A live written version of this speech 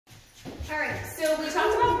All right, so we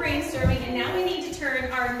talked about brainstorming, and now we need to turn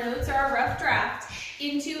our notes or our rough draft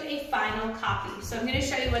into a final copy. So I'm going to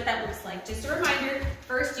show you what that looks like. Just a reminder,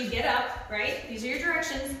 first you get up, right? These are your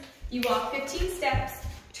directions. You walk 15 steps,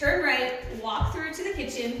 turn right, walk through to the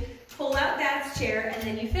kitchen, pull out Dad's chair, and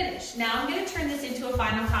then you finish. Now I'm going to turn this into a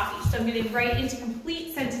final copy. So I'm going to write into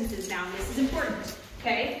complete sentences now. This is important,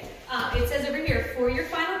 okay? It says over here, for your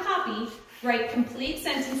final copy, write complete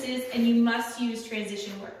sentences, and you must use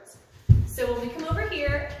transition words. So when we come over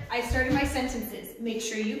here, I started my sentences. Make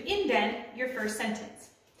sure you indent your first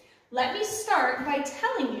sentence. Let me start by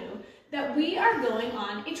telling you that we are going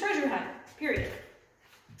on a treasure hunt, period.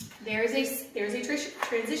 There's a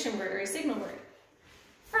transition word or a signal word.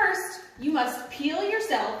 First, you must peel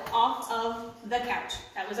yourself off of the couch.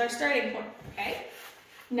 That was our starting point, okay?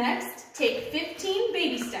 Next, take 15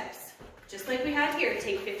 baby steps. Just like we had here,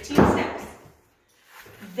 take 15 steps.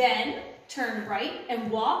 Then, turn right and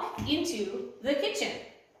walk into the kitchen.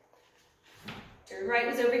 Turn right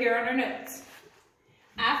was over here on our notes.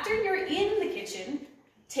 After you're in the kitchen,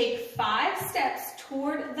 take 5 steps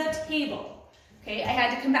toward the table. Okay, I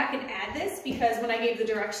had to come back and add this because when I gave the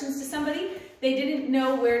directions to somebody, they didn't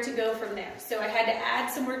know where to go from there. So I had to add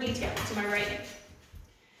some more detail to my writing.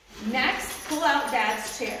 Next, pull out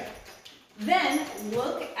Dad's chair. Then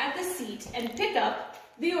look at the seat and pick up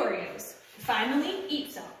the Oreos. Finally,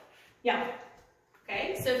 eat some. Yum.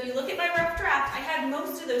 Okay, so if you look at my rough draft, I had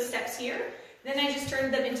most of those steps here. Then I just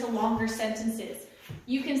turned them into longer sentences.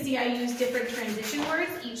 You can see I use different transition words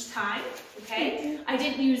each time, okay? I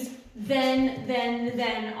didn't use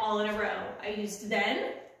then all in a row. I used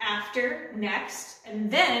then, after, next, and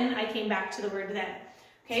then I came back to the word then.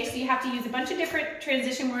 Okay, so you have to use a bunch of different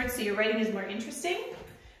transition words so your writing is more interesting.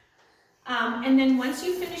 And then once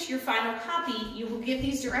you finish your final copy, you will give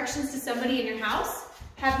these directions to somebody in your house,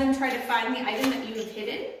 have them try to find the item that you have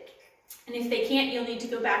hidden. And if they can't, you'll need to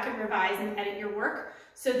go back and revise and edit your work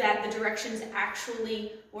so that the directions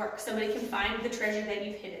actually work. Somebody can find the treasure that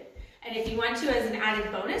you've hidden. And if you want to, as an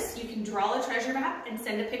added bonus, you can draw a treasure map and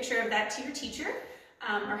send a picture of that to your teacher,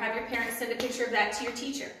 or have your parents send a picture of that to your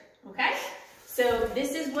teacher, okay? So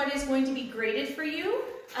this is what is going to be graded for you.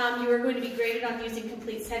 You are going to be graded on using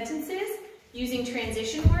complete sentences, using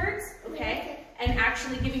transition words, okay? And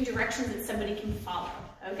actually giving directions that somebody can follow,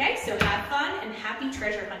 okay? So have fun and happy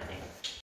treasure hunting.